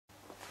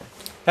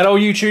Hello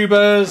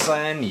YouTubers,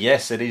 and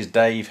yes, it is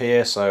Dave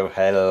here, so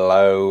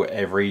hello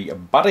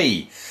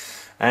everybody.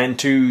 And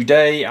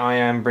today I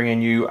am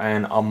bringing you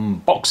an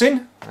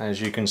unboxing, as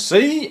you can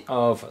see,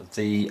 of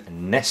the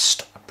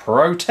Nest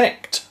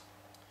Protect.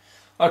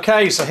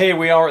 Okay, so here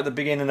we are at the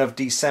beginning of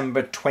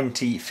December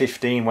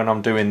 2015 when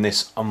I'm doing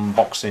this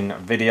unboxing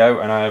video,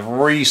 and I have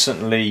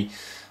recently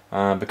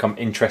become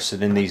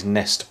interested in these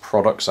Nest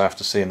products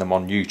after seeing them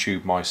on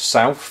YouTube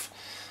myself.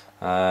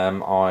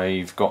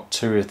 I've got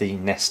two of the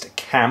Nest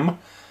Cam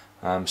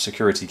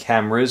security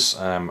cameras,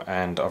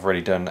 and I've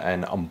already done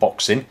an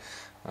unboxing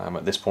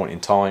at this point in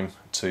time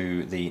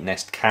to the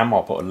Nest Cam.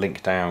 I'll put a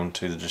link down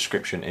to the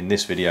description in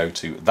this video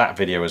to that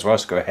video as well,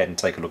 so go ahead and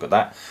take a look at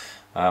that.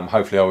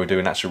 Hopefully I will do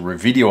an actual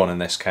review on a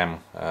Nest Cam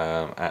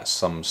at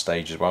some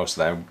stage as well,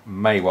 so that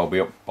may well be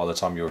up by the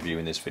time you're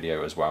reviewing this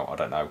video as well. I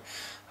don't know.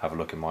 Have a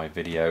look in my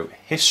video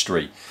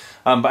history.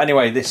 But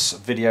anyway, this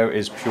video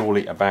is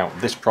purely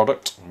about this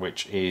product,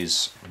 which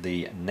is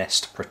the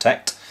Nest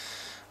Protect.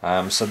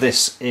 So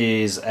this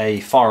is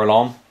a fire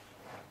alarm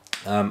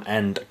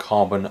and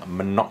carbon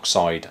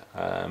monoxide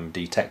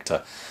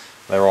detector.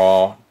 There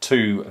are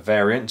two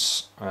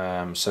variants,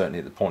 certainly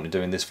at the point of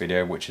doing this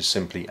video, which is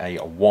simply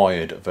a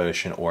wired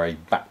version or a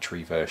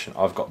battery version.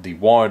 I've got the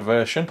wired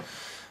version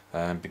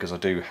because I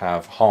do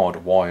have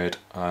hard-wired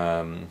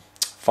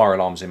fire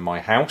alarms in my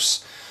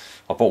house.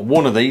 I bought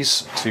one of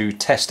these to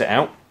test it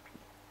out,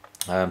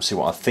 see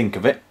what I think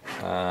of it.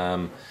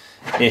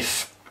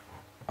 If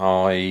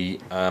I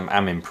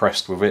am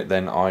impressed with it,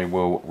 then I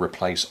will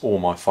replace all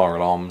my fire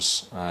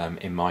alarms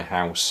in my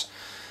house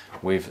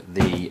with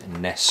the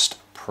Nest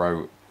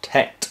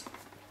Protect.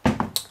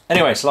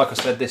 Anyway, so like I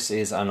said, this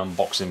is an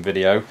unboxing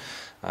video,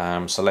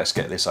 so let's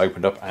get this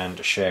opened up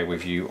and share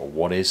with you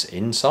what is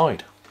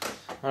inside.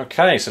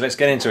 Okay, so let's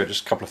get into it.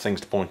 Just a couple of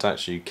things to point out.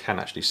 So you can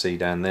actually see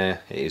down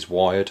there, it is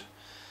wired.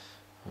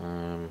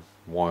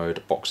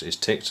 Wired box is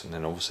ticked, and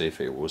then obviously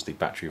if it was the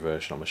battery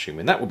version, I'm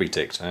assuming that would be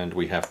ticked. And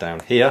we have down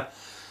here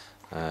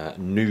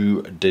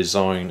new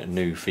design,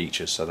 new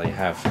features. So they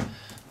have,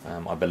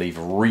 I believe,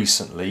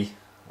 recently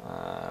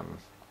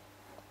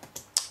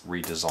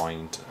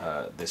redesigned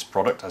this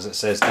product, as it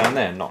says down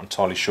there. Not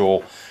entirely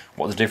sure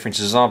what the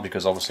differences are,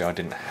 because obviously I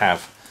didn't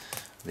have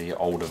the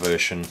older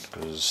version,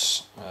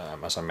 because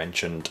as I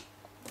mentioned,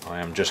 I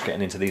am just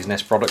getting into these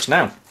Nest products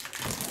now.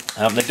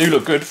 They do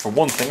look good, for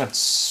one thing.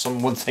 That's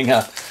one thing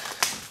I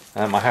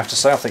have to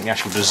say. I think the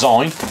actual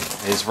design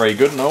is very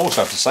good, and I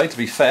also have to say, to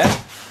be fair,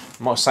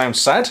 it might sound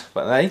sad,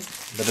 but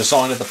the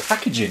design of the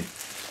packaging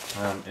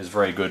is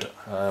very good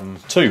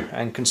too,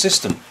 and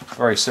consistent.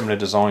 Very similar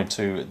design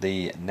to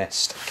the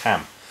Nest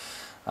Cam.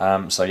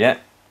 So yeah,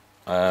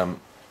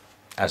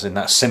 as in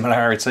that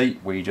similarity,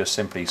 we just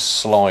simply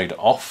slide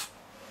off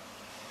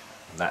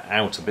that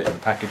outer bit of the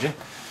packaging.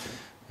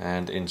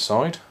 And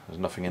inside, there's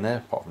nothing in there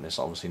apart from this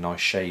obviously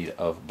nice shade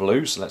of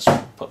blue. So let's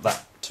put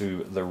that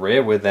to the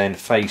rear. We're then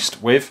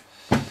faced with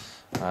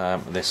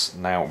this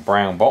now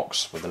brown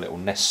box with a little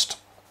Nest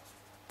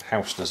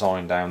house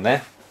design down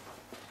there.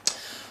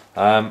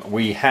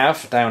 We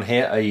have down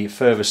here a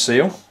further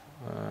seal.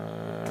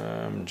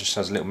 Just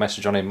has a little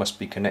message on it. Must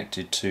be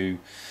connected to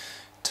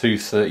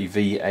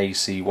 230V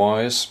AC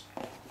wires.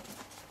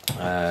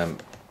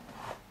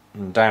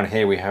 And down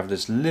here we have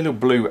this little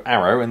blue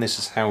arrow, and this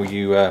is how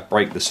you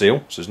break the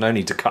seal. So there's no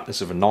need to cut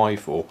this with a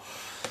knife or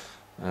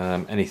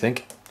anything.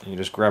 You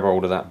just grab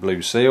hold of that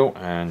blue seal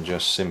and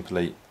just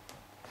simply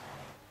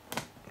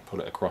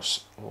pull it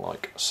across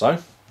like so.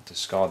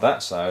 Discard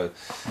that. So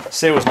the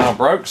seal is now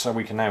broke, so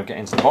we can now get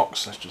into the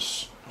box. Let's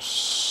just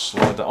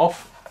slide that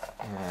off.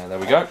 There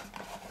we go.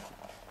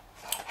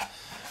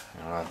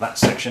 That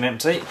section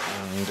empty,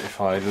 and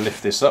if I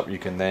lift this up, you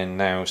can then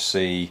now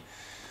see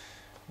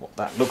what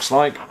that looks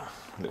like. A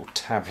little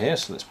tab here,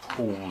 so let's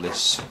pull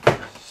this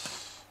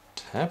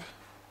tab.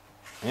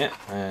 Yeah,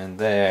 and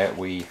there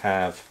we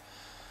have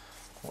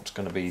what's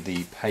going to be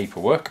the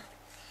paperwork.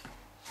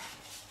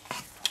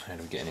 How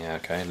do we get in here?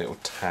 Okay, a little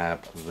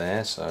tab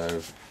there,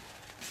 so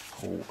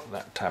pull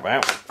that tab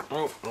out,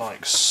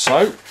 like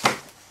so.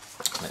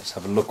 Let's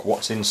have a look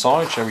what's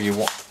inside, show you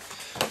what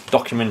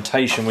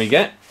documentation we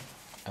get.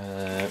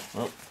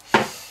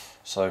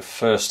 So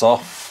first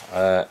off,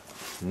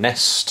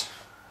 Nest.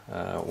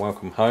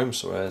 Welcome home.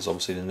 So there's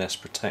obviously the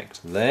Nest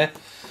Protect there,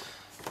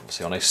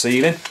 obviously on a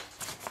ceiling.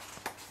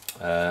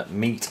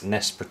 Meet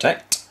Nest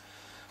Protect.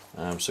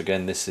 So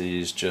again, this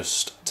is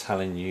just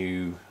telling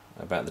you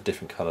about the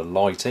different colour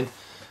lighting.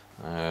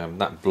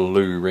 That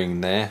blue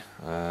ring there,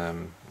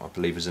 I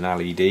believe is an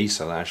LED,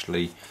 so that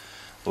actually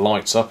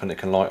lights up, and it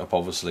can light up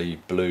obviously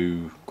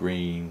blue,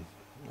 green,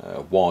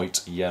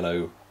 white,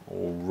 yellow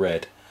or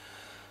red.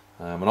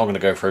 I'm not going to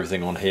go for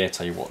everything on here,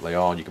 tell you what they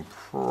are. You can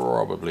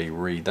probably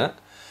read that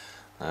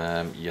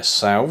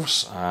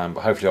yourselves,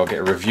 but hopefully I'll get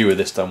a review of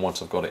this done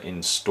once I've got it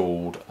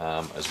installed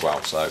as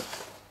well. So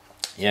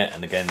yeah,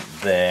 and again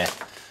there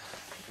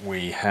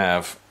we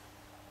have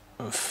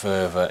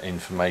further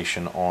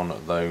information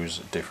on those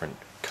different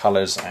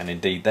colours, and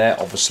indeed there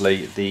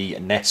obviously the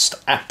Nest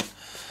app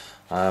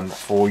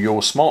for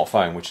your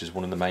smartphone, which is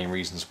one of the main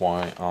reasons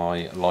why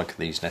I like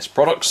these Nest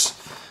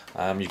products.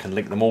 You can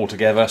link them all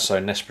together, so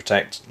Nest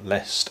Protect,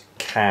 Nest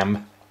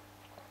Cam,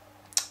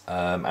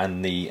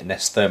 and the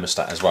Nest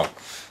thermostat as well,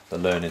 the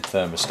learning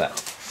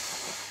thermostat.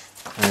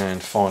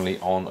 And finally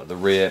on the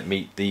rear,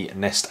 meet the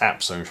Nest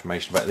app, so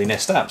information about the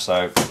Nest app.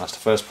 So that's the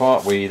first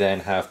part. We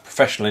then have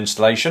professional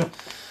installation.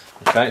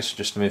 Okay, so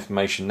just some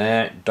information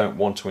there. Don't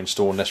want to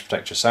install Nest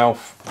Protect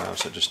yourself,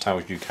 so it just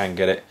tells you can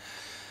get it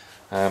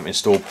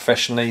installed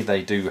professionally.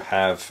 They do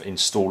have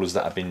installers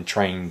that have been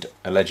trained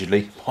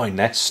allegedly by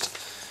Nest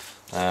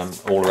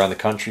all around the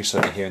country,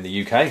 certainly here in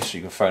the UK, so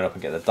you can phone up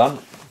and get that done.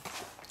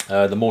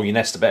 The more you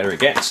Nest, the better it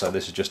gets. So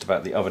this is just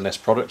about the other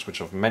Nest products which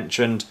I've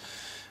mentioned.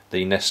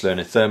 The Nest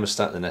Learning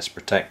Thermostat, the Nest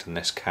Protect, the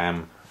Nest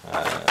Cam,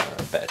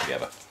 better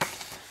together.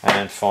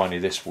 And finally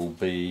this will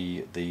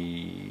be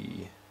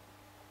the...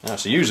 No,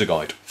 it's a user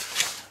guide.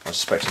 I was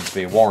expecting it to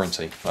be a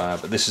warranty,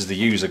 but this is the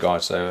user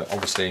guide, so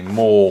obviously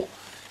more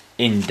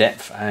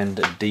in-depth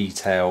and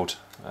detailed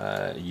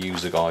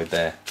user guide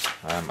there,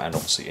 and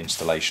obviously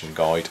installation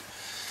guide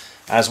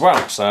as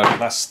well. So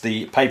that's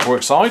the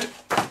paperwork side.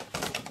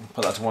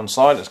 Put that to one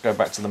side. Let's go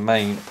back to the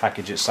main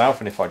package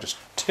itself, and if I just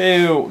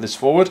tilt this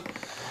forward,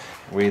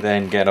 we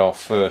then get our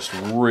first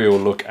real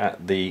look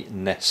at the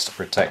Nest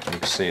Protect. You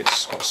can see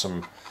it's got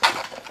some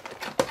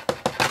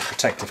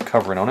protective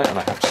covering on it, and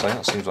I have to say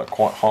that seems like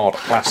quite hard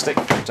plastic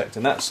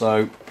protecting that.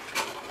 So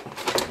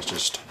let's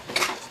just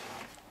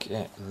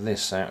get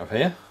this out of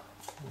here.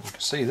 You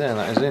can see there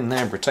that is in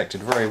there,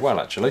 protected very well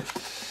actually.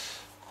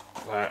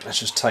 Let's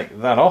just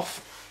take that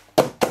off.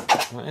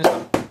 That is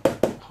a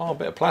hard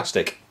bit of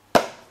plastic,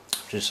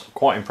 which is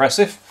quite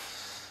impressive.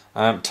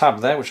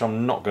 Tab there, which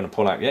I'm not going to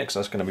pull out yet because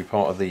that's going to be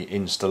part of the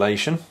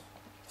installation.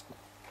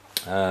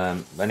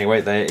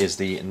 Anyway, there is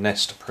the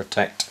Nest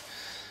Protect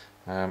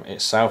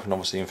itself, and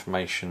obviously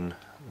information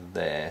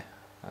there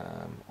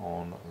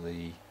on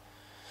the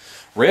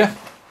rear.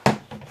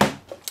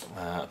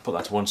 Put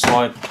that to one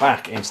side,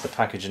 back into the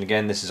package, and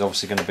again this is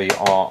obviously going to be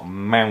our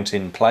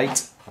mounting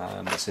plate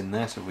that's in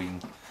there, so we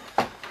can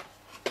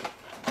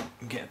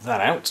get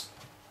that out.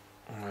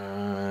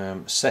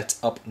 Set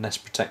up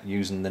Nest Protect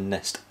using the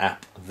Nest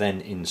app,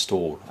 then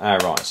install.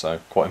 Right, so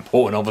quite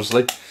important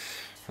obviously.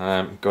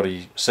 Got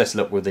to set it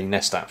up with the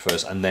Nest app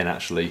first and then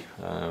actually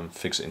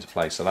fix it into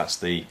place. So that's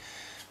the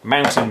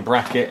mounting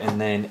bracket, and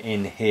then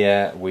in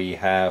here we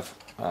have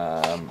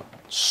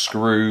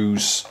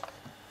screws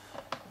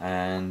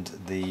and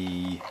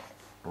the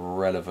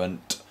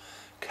relevant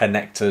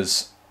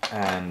connectors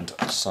and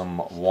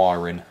some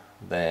wiring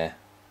there,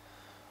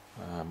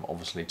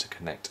 obviously to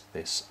connect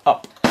this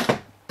up.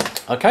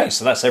 Okay,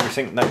 so that's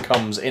everything that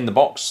comes in the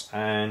box,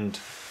 and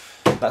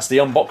that's the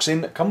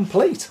unboxing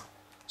complete.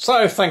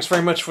 So thanks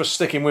very much for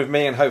sticking with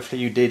me, and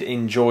hopefully you did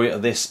enjoy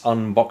this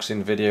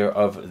unboxing video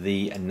of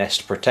the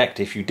Nest Protect.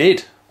 If you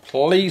did,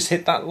 please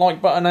hit that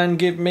like button and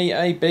give me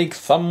a big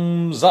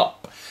thumbs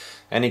up.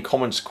 Any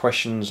comments,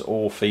 questions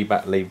or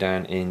feedback, leave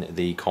down in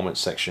the comments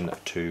section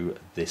to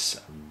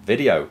this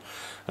video.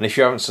 And if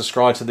you haven't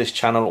subscribed to this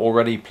channel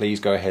already, please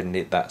go ahead and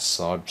hit that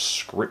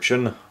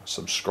subscribe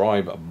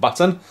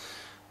button,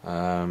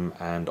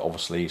 and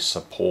obviously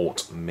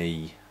support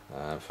me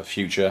for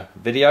future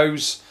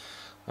videos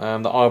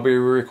that I'll be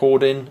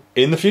recording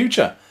in the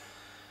future.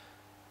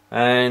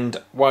 And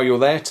while you're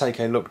there, take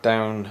a look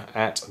down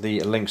at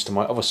the links to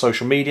my other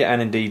social media and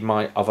indeed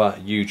my other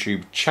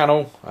YouTube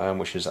channel,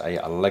 which is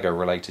a Lego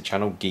related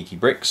channel, Geeky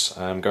Bricks.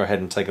 Go ahead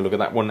and take a look at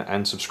that one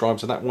and subscribe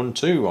to that one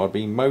too. I'd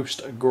be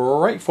most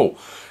grateful.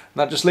 And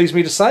that just leaves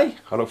me to say,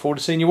 I look forward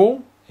to seeing you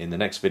all in the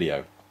next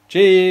video.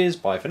 Cheers,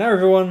 bye for now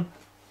everyone.